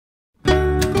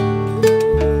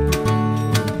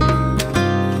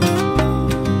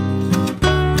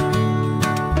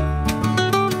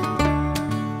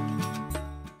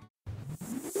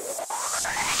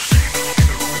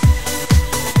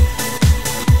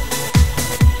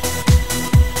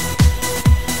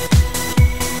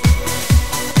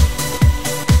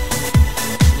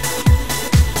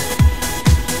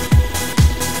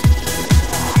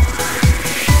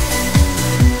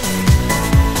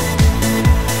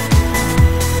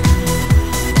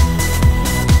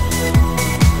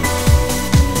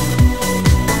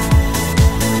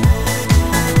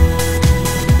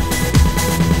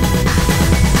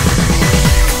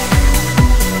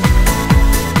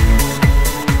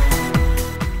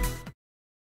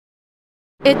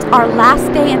It's our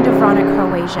last day in Dubrovnik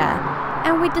Croatia,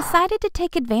 and we decided to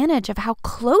take advantage of how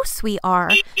close we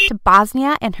are to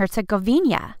Bosnia and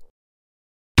Herzegovina.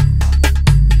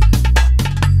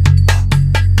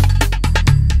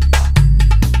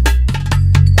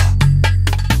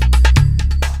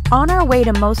 On our way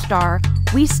to Mostar,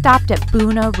 we stopped at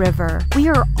Buna River. We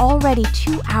are already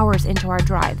 2 hours into our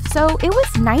drive, so it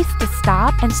was nice to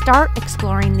stop and start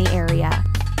exploring the area.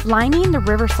 Lining the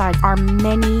riverside are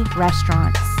many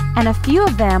restaurants, and a few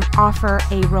of them offer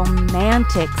a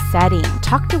romantic setting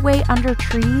tucked away under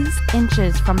trees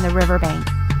inches from the riverbank.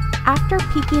 After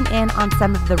peeking in on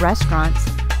some of the restaurants,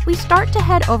 we start to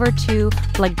head over to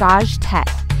Blagaj Tet.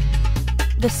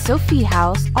 The Sophie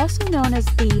House, also known as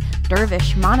the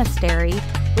Dervish Monastery,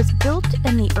 was built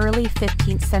in the early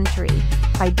 15th century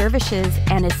by dervishes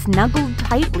and is snuggled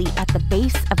tightly at the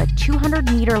base of a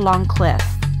 200-meter-long cliff.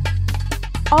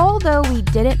 Although we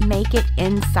didn't make it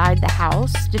inside the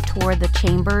house to tour the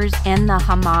chambers and the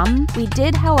hammam, we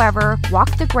did, however,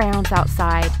 walk the grounds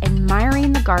outside,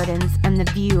 admiring the gardens and the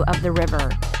view of the river.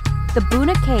 The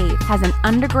Buna Cave has an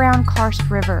underground karst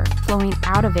river flowing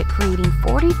out of it, creating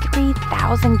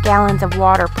 43,000 gallons of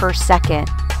water per second.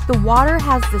 The water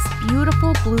has this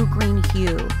beautiful blue-green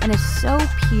hue and is so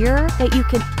pure that you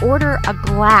can order a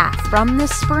glass from the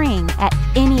spring at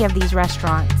any of these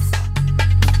restaurants.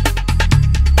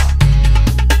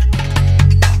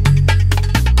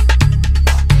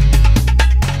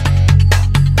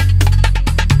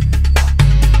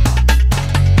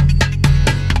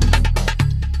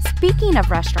 Speaking of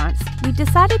restaurants, we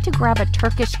decided to grab a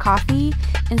Turkish coffee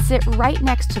and sit right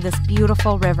next to this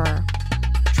beautiful river.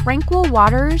 Tranquil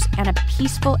waters and a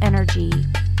peaceful energy.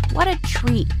 What a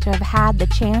treat to have had the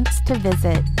chance to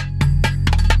visit.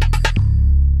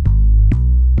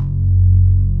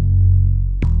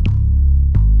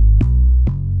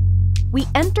 We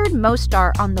entered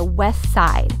Mostar on the west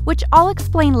side, which I'll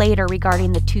explain later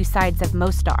regarding the two sides of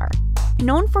Mostar.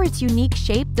 Known for its unique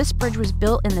shape, this bridge was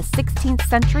built in the 16th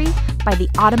century by the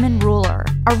Ottoman ruler.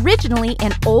 Originally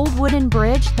an old wooden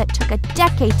bridge that took a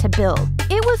decade to build.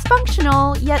 It was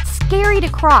functional, yet scary to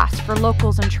cross for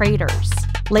locals and traders.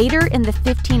 Later in the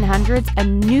 1500s, a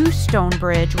new stone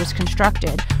bridge was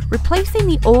constructed, replacing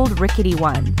the old rickety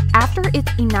one. After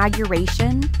its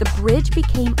inauguration, the bridge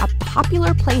became a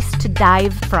popular place to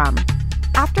dive from.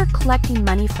 After collecting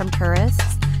money from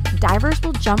tourists, divers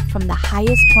will jump from the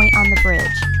highest point on the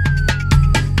bridge.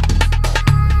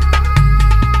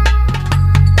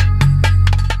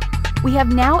 We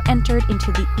have now entered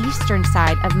into the eastern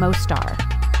side of Mostar.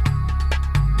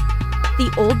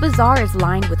 The old bazaar is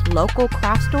lined with local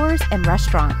craft stores and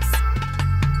restaurants.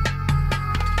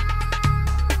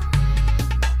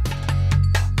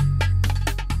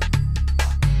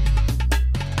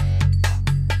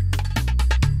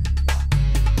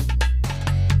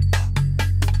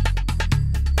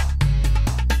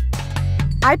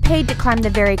 I paid to climb the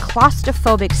very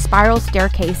claustrophobic spiral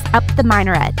staircase up the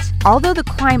minaret. Although the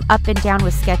climb up and down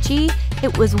was sketchy,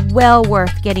 it was well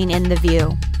worth getting in the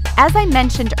view. As I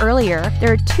mentioned earlier,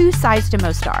 there are two sides to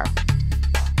Mostar.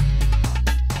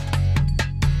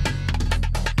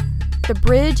 The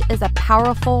bridge is a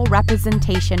powerful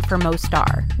representation for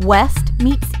Mostar. West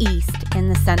meets east in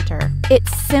the center. It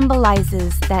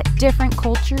symbolizes that different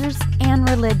cultures and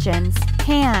religions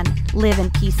can live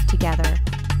in peace together.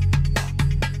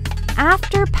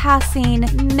 After passing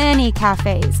many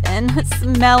cafes and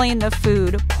smelling the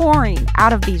food pouring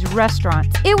out of these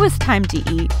restaurants, it was time to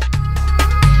eat.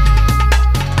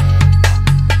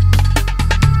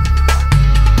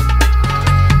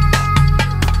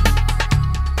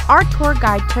 Our tour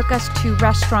guide took us to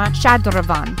restaurant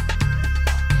Shadravan.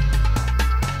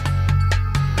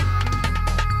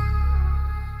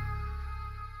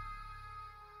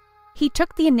 He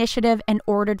took the initiative and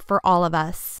ordered for all of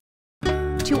us.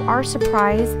 To our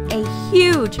surprise, a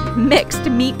huge mixed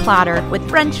meat platter with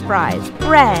French fries,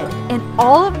 bread, and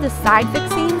all of the side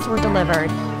fixings were delivered.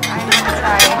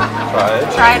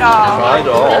 Try it all. Try it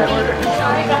all.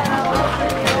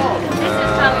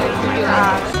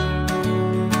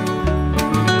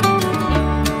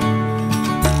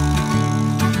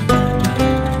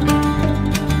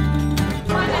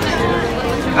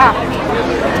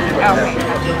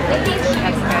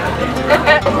 That's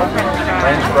good.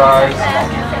 French fries.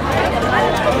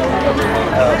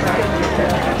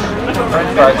 French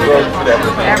fries goes with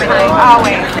everything. Everything,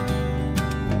 always.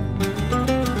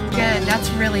 Good, that's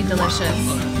really delicious.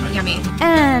 Yummy.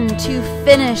 And to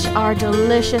finish our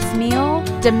delicious meal,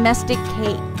 domestic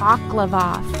cake,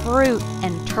 baklava, fruit,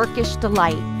 and Turkish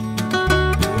delight.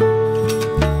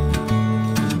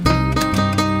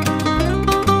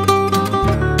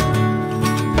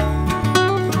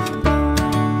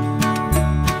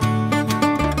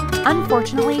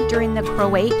 Unfortunately, during the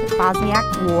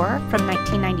Croat-Bosniak War from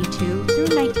 1992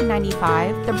 through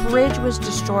 1995, the bridge was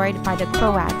destroyed by the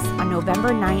Croats on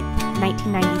November 9,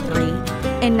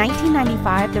 1993. In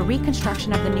 1995, the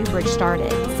reconstruction of the new bridge started.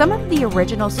 Some of the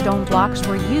original stone blocks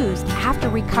were used after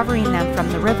recovering them from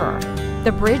the river.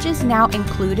 The bridge is now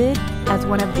included as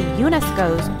one of the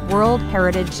UNESCO's World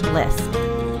Heritage List.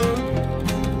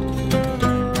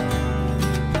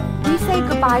 We say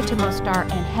goodbye to Mostar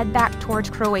and head back towards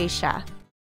Croatia.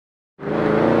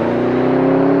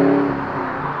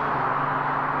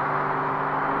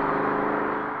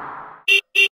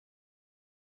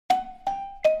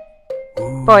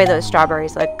 Boy, those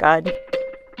strawberries look good.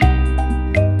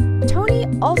 Tony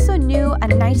also knew a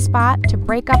nice spot to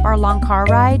break up our long car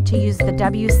ride to use the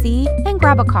WC and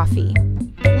grab a coffee.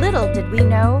 Little did we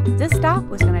know this stop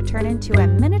was going to turn into a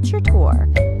miniature tour.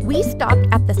 We stopped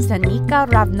at the Sanika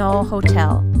Ravno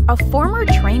Hotel, a former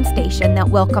train station that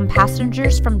welcomed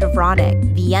passengers from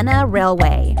Dubrovnik, Vienna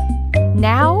Railway.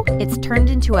 Now it's turned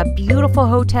into a beautiful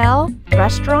hotel,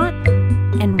 restaurant,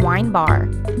 and wine bar.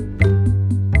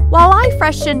 While I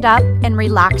freshened up and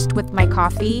relaxed with my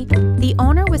coffee, the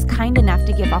owner was kind enough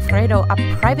to give Alfredo a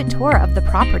private tour of the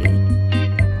property.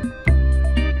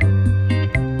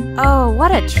 Oh,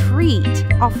 what a treat!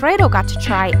 Alfredo got to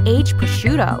try aged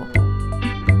prosciutto.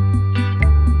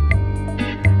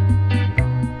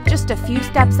 Just a few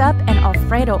steps up, and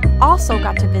Alfredo also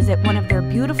got to visit one of their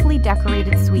beautifully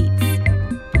decorated suites.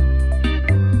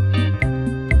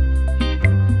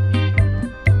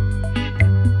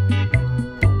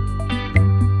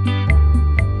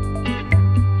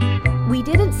 We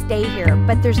didn't stay here,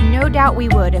 but there's no doubt we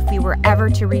would if we were ever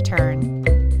to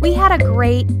return. We had a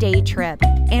great day trip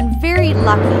and very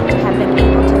lucky to have been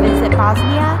able to visit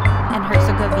Bosnia and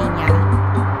Herzegovina.